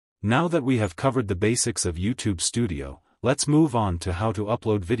Now that we have covered the basics of YouTube Studio, let's move on to how to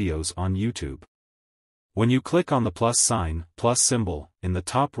upload videos on YouTube. When you click on the plus symbol, in the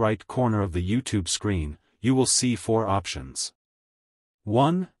top right corner of the YouTube screen, you will see 4 options.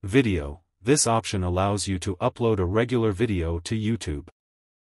 1. Video. This option allows you to upload a regular video to YouTube.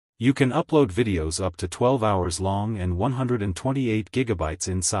 You can upload videos up to 12 hours long and 128 gigabytes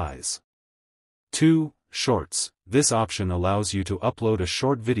in size. 2. Shorts. This option allows you to upload a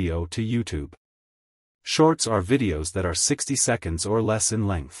short video to YouTube. Shorts are videos that are 60 seconds or less in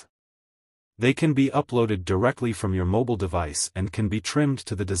length. They can be uploaded directly from your mobile device and can be trimmed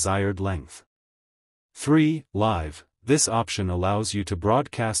to the desired length. 3. Live. This option allows you to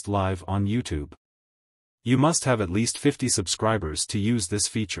broadcast live on YouTube. You must have at least 50 subscribers to use this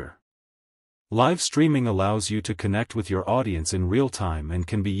feature. Live streaming allows you to connect with your audience in real time and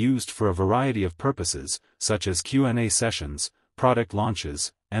can be used for a variety of purposes, such as Q&A sessions, product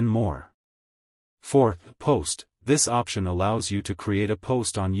launches, and more. 4. Post. This option allows you to create a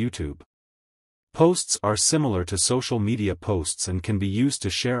post on YouTube. Posts are similar to social media posts and can be used to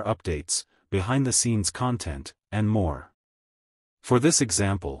share updates, behind-the-scenes content, and more. For this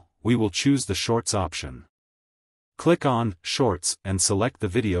example, we will choose the Shorts option. Click on Shorts and select the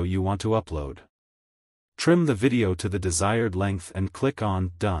video you want to upload. Trim the video to the desired length and click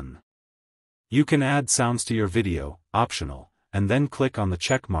on Done. You can add sounds to your video, optional, and then click on the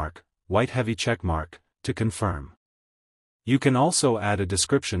checkmark, white heavy checkmark, to confirm. You can also add a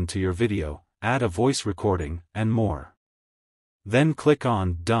description to your video, add a voice recording, and more. Then click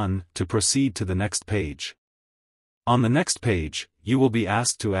on Done to proceed to the next page. On the next page, you will be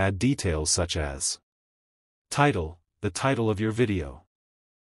asked to add details such as Title, the title of your video.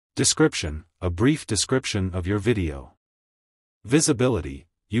 Description, a brief description of your video. Visibility,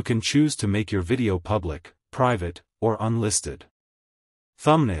 you can choose to make your video public, private, or unlisted.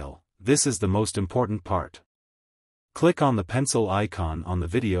 Thumbnail, this is the most important part. Click on the pencil icon on the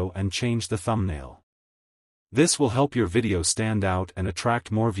video and change the thumbnail. This will help your video stand out and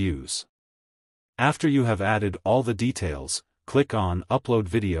attract more views. After you have added all the details, click on Upload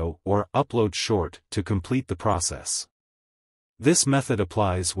Video or Upload Short to complete the process. This method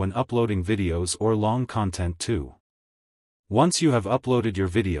applies when uploading videos or long content too. Once you have uploaded your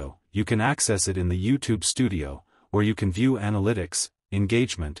video, you can access it in the YouTube Studio, where you can view analytics,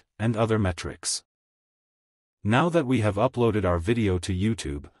 engagement, and other metrics. Now that we have uploaded our video to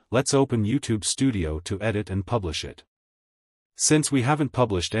YouTube, let's open YouTube Studio to edit and publish it. Since we haven't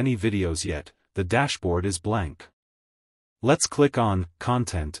published any videos yet, the dashboard is blank. Let's click on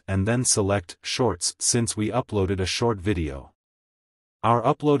Content and then select Shorts since we uploaded a short video. Our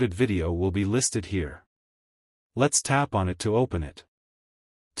uploaded video will be listed here. Let's tap on it to open it.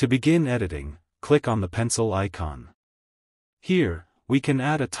 To begin editing, click on the pencil icon. Here, we can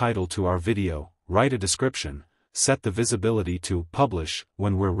add a title to our video, write a description, set the visibility to Publish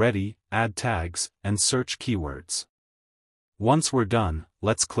when we're ready, add tags, and search keywords. Once we're done,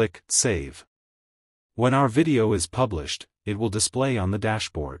 let's click Save. When our video is published, it will display on the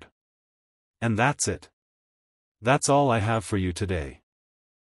dashboard. And that's it. That's all I have for you today.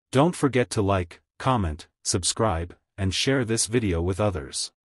 Don't forget to like, comment, subscribe, and share this video with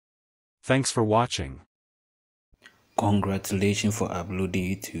others. Thanks for watching. Congratulations for uploading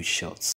YouTube Shorts.